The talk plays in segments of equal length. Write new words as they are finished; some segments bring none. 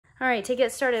All right, to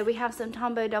get started, we have some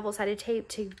Tombow double-sided tape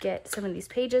to get some of these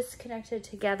pages connected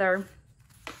together.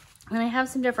 And I have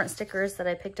some different stickers that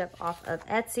I picked up off of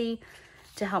Etsy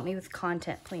to help me with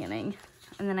content planning.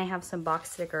 And then I have some box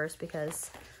stickers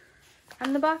because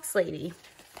I'm the box lady.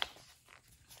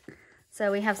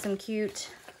 So we have some cute,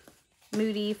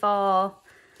 moody fall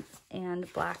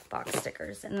and black box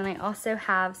stickers. And then I also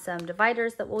have some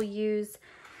dividers that we'll use.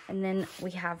 And then we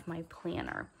have my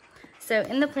planner. So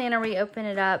in the planner, we open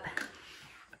it up.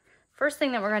 First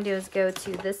thing that we're going to do is go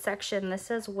to this section. This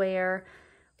is where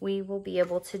we will be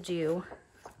able to do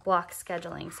block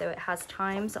scheduling. So it has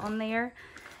times on there.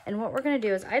 And what we're going to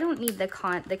do is I don't need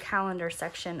the calendar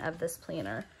section of this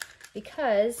planner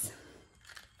because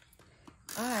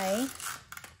I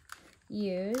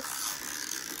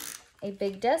use a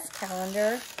big desk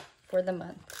calendar for the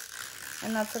month.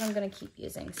 And that's what I'm going to keep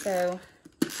using. So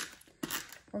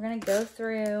we're going to go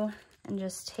through and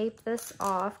just tape this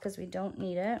off because we don't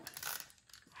need it.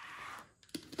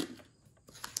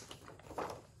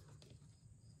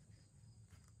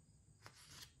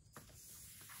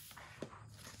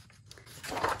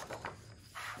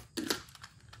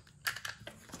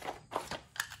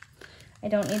 I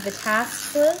don't need the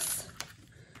task list.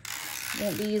 I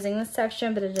won't be using this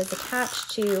section, but it is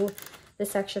attached to the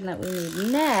section that we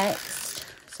need next.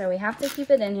 So we have to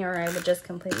keep it in here, or I would just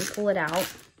completely pull it out.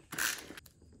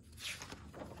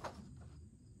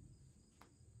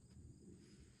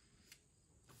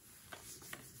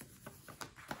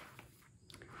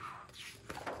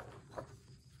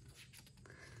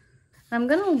 I'm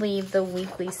going to leave the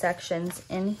weekly sections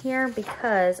in here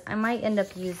because I might end up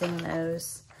using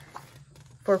those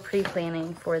for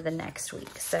pre-planning for the next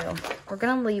week. So we're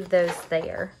going to leave those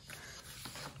there.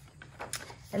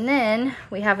 And then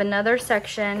we have another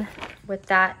section with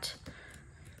that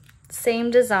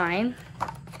same design.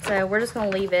 So we're just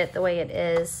going to leave it the way it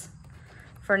is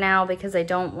for now because I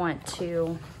don't want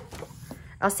to.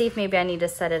 I'll see if maybe I need to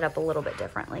set it up a little bit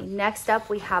differently. Next up,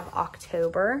 we have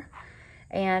October.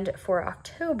 And for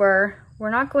October, we're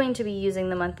not going to be using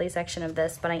the monthly section of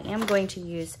this, but I am going to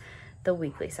use the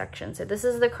weekly section. So this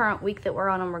is the current week that we're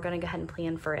on, and we're going to go ahead and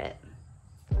plan for it.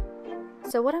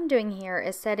 So what I'm doing here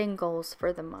is setting goals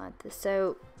for the month.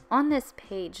 So on this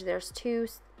page, there's two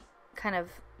kind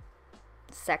of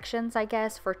sections, I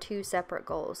guess, for two separate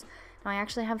goals. Now I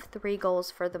actually have 3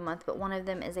 goals for the month, but one of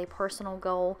them is a personal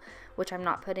goal, which I'm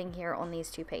not putting here on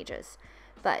these 2 pages.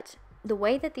 But the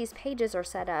way that these pages are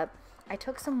set up, I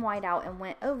took some white out and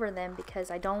went over them because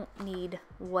I don't need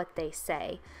what they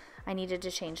say. I needed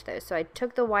to change those. So I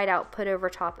took the white out, put over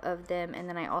top of them, and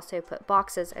then I also put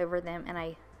boxes over them, and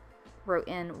I wrote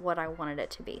in what I wanted it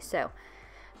to be. So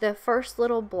the first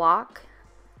little block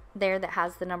there that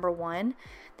has the number 1,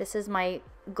 this is my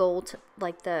goal,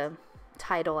 like the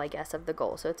title, I guess, of the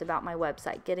goal. So it's about my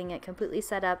website, getting it completely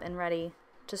set up and ready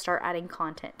to start adding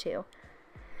content to.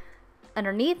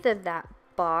 Underneath of that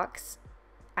box,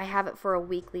 I have it for a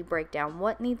weekly breakdown.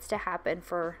 What needs to happen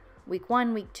for week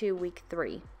 1, week 2, week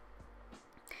 3.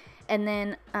 And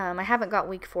then I haven't got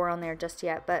week 4 on there just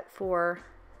yet, but for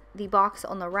the box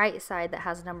on the right side that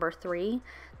has number 3,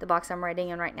 the box I'm writing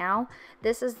in right now,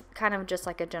 this is kind of just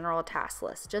like a general task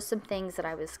list. Just some things that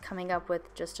I was coming up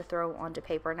with just to throw onto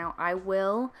paper. Now I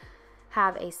will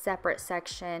have a separate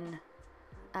section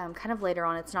kind of later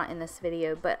on. It's not in this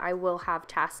video, but I will have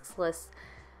tasks lists,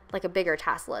 like a bigger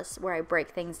task list where I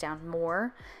break things down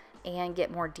more and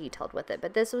get more detailed with it.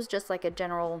 But this was just like a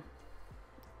general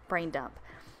brain dump.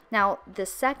 Now, the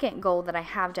second goal that I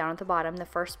have down at the bottom, the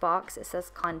first box, it says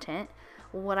content.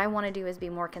 What I want to do is be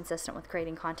more consistent with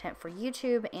creating content for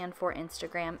YouTube and for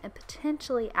Instagram, and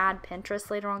potentially add Pinterest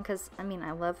later on because, I mean,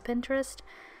 I love Pinterest.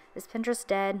 Is Pinterest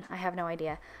dead? I have no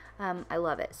idea. I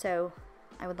love it. So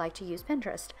I would like to use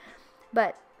Pinterest.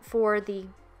 But for the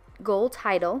goal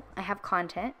title, I have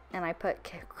content, and I put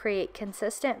create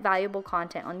consistent, valuable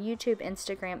content on YouTube,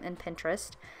 Instagram, and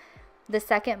Pinterest. The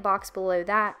second box below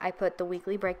that, I put the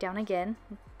weekly breakdown again.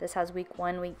 This has week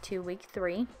 1, week 2, week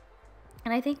 3.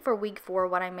 And I think for week 4,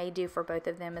 what I may do for both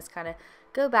of them is kind of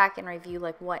go back and review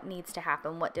like what needs to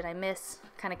happen, what did I miss,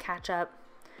 kind of catch up,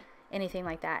 anything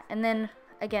like that. And then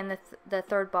again, the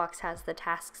third box has the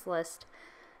tasks list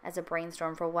as a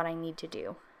brainstorm for what I need to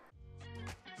do.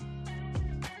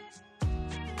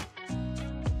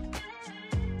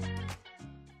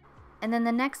 And then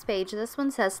the next page, this one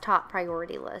says top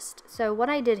priority list. So what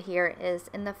I did here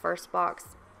is in the first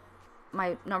box,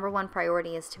 my number 1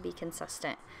 priority is to be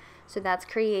consistent. So that's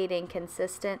creating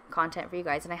consistent content for you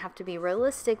guys. And I have to be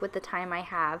realistic with the time I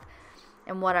have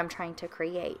and what I'm trying to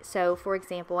create. So for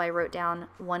example, I wrote down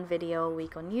 1 video a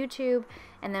week on YouTube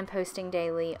and then posting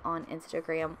daily on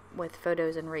Instagram with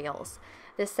photos and reels.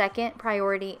 The second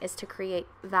priority is to create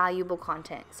valuable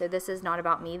content. So this is not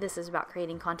about me. This is about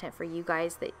creating content for you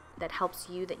guys that helps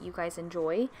you, that you guys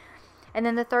enjoy. And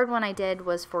then the third one I did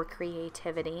was for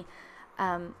creativity.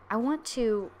 I want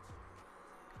to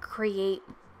create,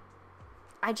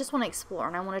 I just want to explore,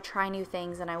 and I want to try new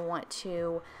things, and I want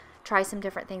to try some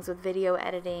different things with video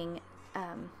editing,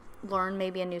 learn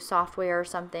maybe a new software or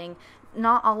something.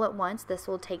 Not all at once. This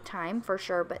will take time for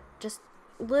sure, but just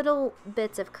little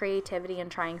bits of creativity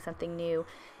and trying something new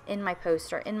in my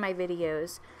posts or in my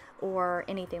videos or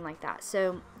anything like that.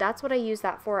 So that's what I use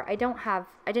that for. I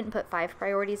didn't put 5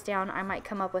 priorities down. I might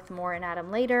come up with more and add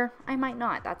them later. I might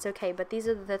not. That's okay. But these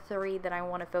are the 3 that I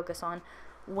want to focus on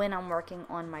when I'm working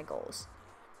on my goals.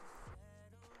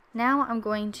 Now I'm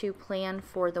going to plan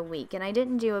for the week. And I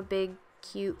didn't do a big,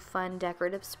 cute, fun,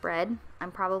 decorative spread.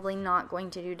 I'm probably not going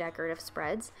to do decorative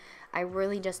spreads. I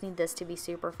really just need this to be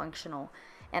super functional,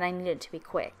 and I need it to be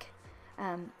quick.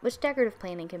 Which decorative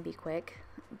planning can be quick,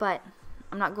 but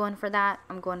I'm not going for that.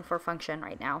 I'm going for function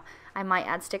right now. I might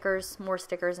add stickers, more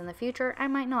stickers in the future. I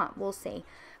might not. We'll see.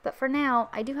 But for now,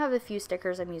 I do have a few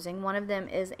stickers I'm using. One of them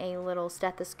is a little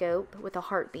stethoscope with a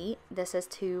heartbeat. This is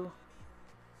to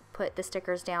put the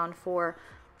stickers down for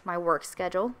my work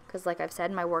schedule, because like I've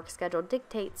said, my work schedule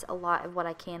dictates a lot of what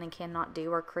I can and cannot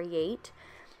do or create.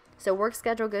 So work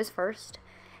schedule goes first.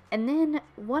 And then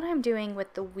what I'm doing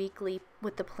with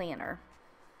the planner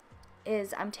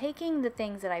is I'm taking the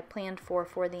things that I planned for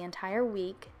the entire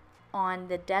week on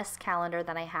the desk calendar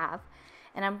that I have,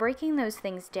 and I'm breaking those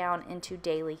things down into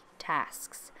daily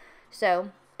tasks.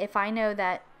 So if I know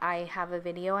that I have a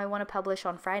video I want to publish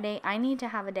on Friday, I need to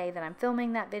have a day that I'm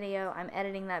filming that video, I'm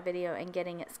editing that video, and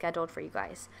getting it scheduled for you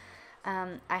guys.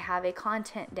 I have a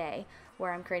content day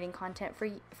where I'm creating content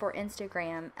for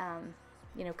Instagram,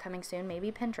 coming soon,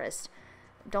 maybe Pinterest.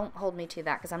 Don't hold me to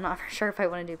that because I'm not for sure if I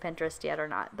want to do Pinterest yet or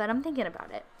not, but I'm thinking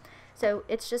about it. So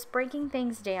it's just breaking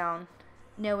things down,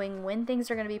 knowing when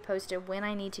things are going to be posted, when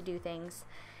I need to do things,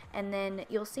 and then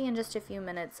you'll see in just a few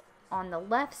minutes on the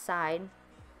left side,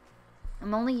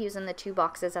 I'm only using the 2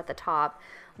 boxes at the top.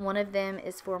 One of them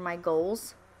is for my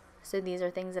goals. So these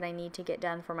are things that I need to get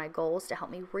done for my goals to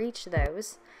help me reach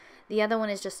those. The other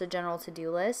one is just a general to-do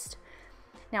list.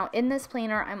 Now in this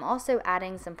planner, I'm also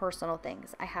adding some personal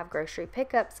things. I have grocery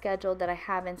pickup scheduled that I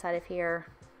have inside of here,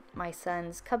 my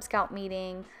son's Cub Scout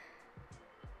meeting.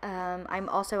 I'm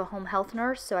also a home health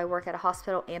nurse, so I work at a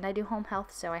hospital and I do home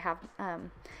health. So I have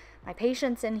my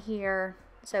patients in here.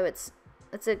 So it's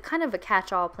a kind of a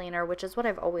catch-all planner, which is what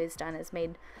I've always done, is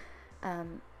made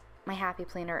my happy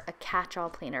planner a catch-all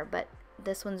planner. But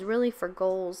this one's really for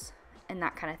goals and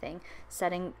that kind of thing,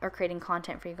 setting or creating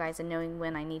content for you guys and knowing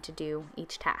when I need to do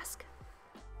each task.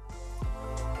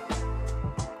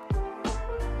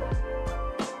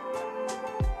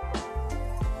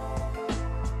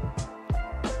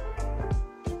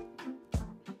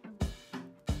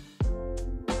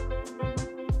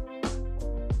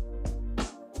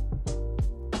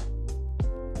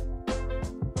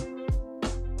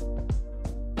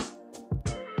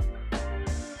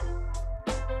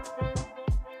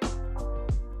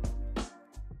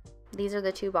 These are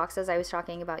the 2 boxes I was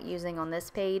talking about using on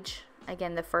this page.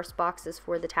 Again, the first box is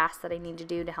for the tasks that I need to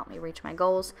do to help me reach my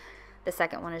goals. The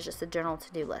second one is just a general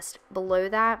to-do list. Below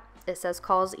that, it says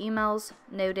calls, emails,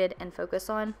 noted, and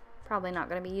focus on. Probably not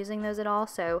going to be using those at all,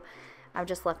 so I've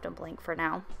just left them blank for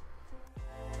now.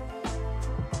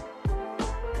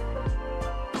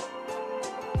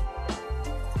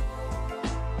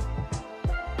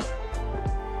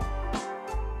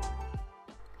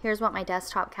 Here's what my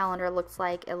desktop calendar looks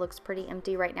like. It looks pretty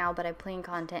empty right now, but I plan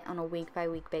content on a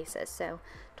week-by-week basis. So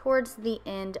towards the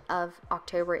end of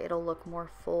October, it'll look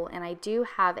more full. And I do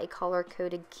have a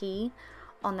color-coded key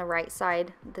on the right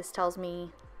side. This tells me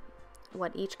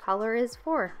what each color is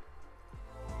for.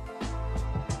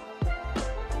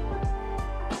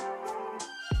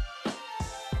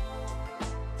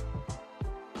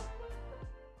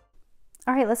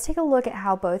 All right, let's take a look at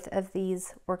how both of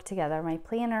these work together, my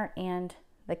planner and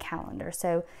the calendar.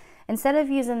 So instead of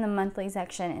using the monthly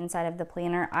section inside of the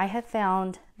planner, I have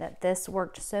found that this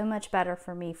worked so much better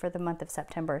for me for the month of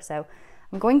September. So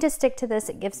I'm going to stick to this.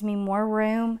 It gives me more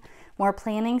room, more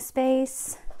planning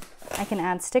space. I can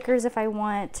add stickers if I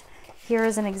want. Here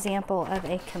is an example of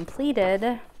a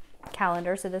completed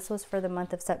calendar. So this was for the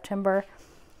month of September.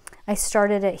 I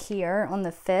started it here on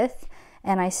the 5th.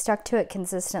 And I stuck to it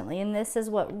consistently. And this is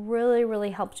what really,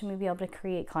 really helped me be able to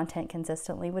create content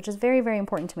consistently, which is very, very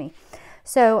important to me.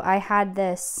 So I had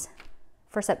this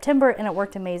for September, and it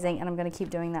worked amazing, and I'm going to keep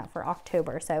doing that for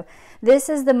October. So this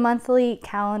is the monthly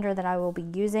calendar that I will be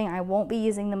using. I won't be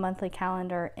using the monthly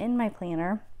calendar in my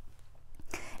planner,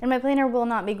 and my planner will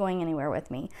not be going anywhere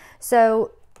with me.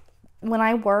 So when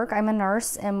I work, I'm a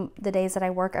nurse, and the days that I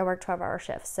work 12-hour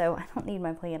shifts, so I don't need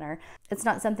my planner. It's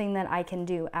not something that I can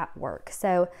do at work.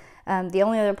 So the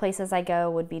only other places I go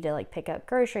would be to like pick up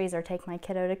groceries or take my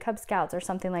kiddo to Cub Scouts or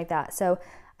something like that. So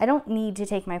I don't need to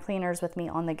take my planners with me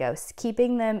on the go.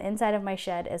 Keeping them inside of my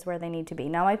shed is where they need to be.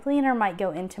 Now my planner might go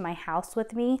into my house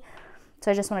with me, so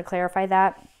I just want to clarify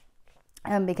that.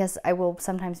 Because I will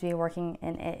sometimes be working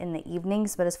in the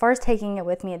evenings, but as far as taking it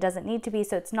with me, it doesn't need to be,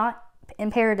 so it's not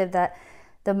imperative that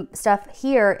the stuff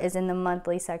here is in the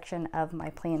monthly section of my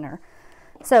planner.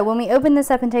 So when we open this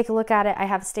up and take a look at it, I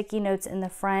have sticky notes in the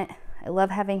front. I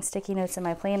love having sticky notes in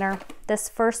my planner. This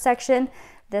first section,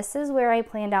 this is where I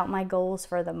planned out my goals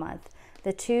for the month.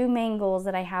 The two main goals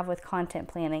that I have with content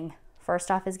planning. First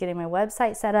off is getting my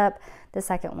website set up. The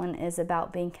second one is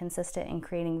about being consistent and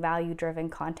creating value-driven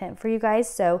content for you guys.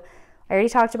 So I already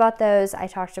talked about those. I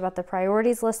talked about the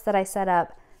priorities list that I set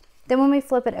up. Then when we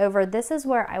flip it over, this is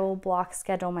where I will block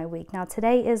schedule my week. Now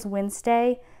today is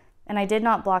Wednesday, and I did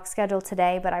not block schedule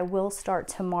today, but I will start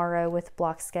tomorrow with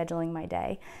block scheduling my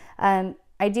day.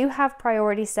 I do have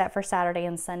priorities set for Saturday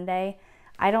and Sunday.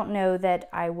 I don't know that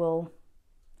I will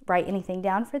write anything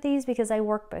down for these because I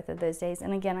work both of those days.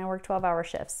 And again, I work 12-hour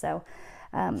shifts. So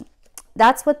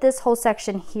that's what this whole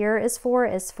section here is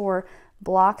for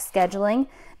block scheduling.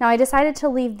 Now I decided to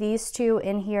leave these two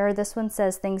in here. This one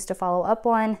says things to follow up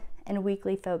on and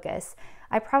weekly focus.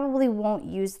 I probably won't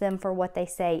use them for what they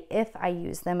say if I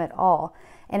use them at all.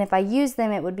 And if I use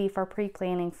them, it would be for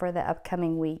pre-planning for the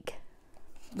upcoming week,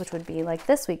 which would be like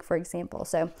this week, for example.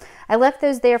 So I left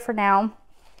those there for now.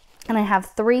 And I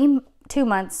have 2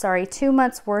 months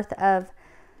worth of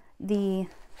this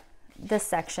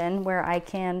section where I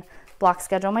can block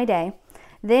schedule my day.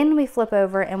 Then we flip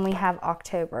over and we have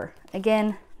October.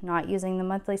 Again, not using the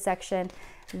monthly section.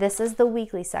 This is the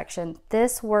weekly section.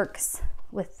 This works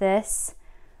with this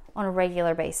on a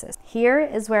regular basis. Here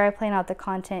is where I plan out the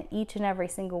content each and every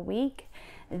single week.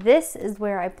 This is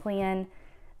where I plan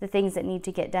the things that need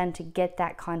to get done to get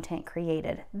that content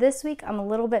created. This week, I'm a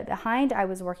little bit behind. I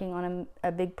was working on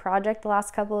a big project the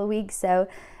last couple of weeks, so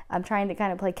I'm trying to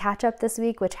kind of play catch up this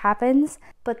week, which happens.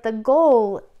 But the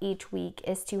goal each week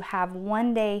is to have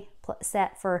one day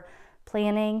set for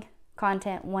planning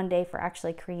content, one day for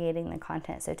actually creating the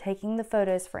content. So taking the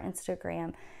photos for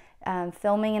Instagram,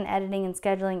 filming and editing and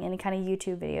scheduling any kind of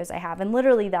YouTube videos I have. And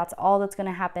literally that's all that's going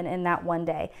to happen in that one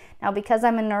day. Now, because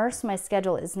I'm a nurse, my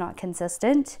schedule is not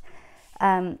consistent.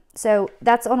 So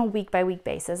that's on a week-by-week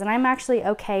basis. And I'm actually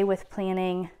okay with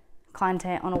planning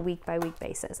content on a week-by-week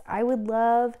basis. I would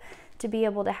love to be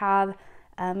able to have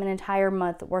an entire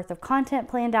month worth of content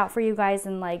planned out for you guys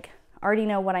and like already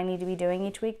know what I need to be doing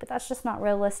each week, but that's just not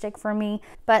realistic for me.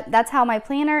 But that's how my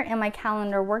planner and my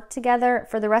calendar work together.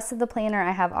 For the rest of the planner, I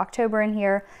have October in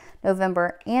here,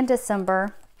 November and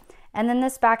December. And then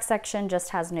this back section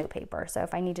just has note paper. So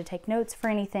if I need to take notes for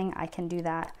anything, I can do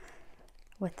that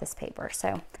with this paper. So,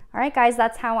 all right guys,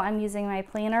 that's how I'm using my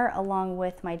planner along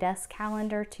with my desk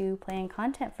calendar to plan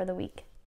content for the week.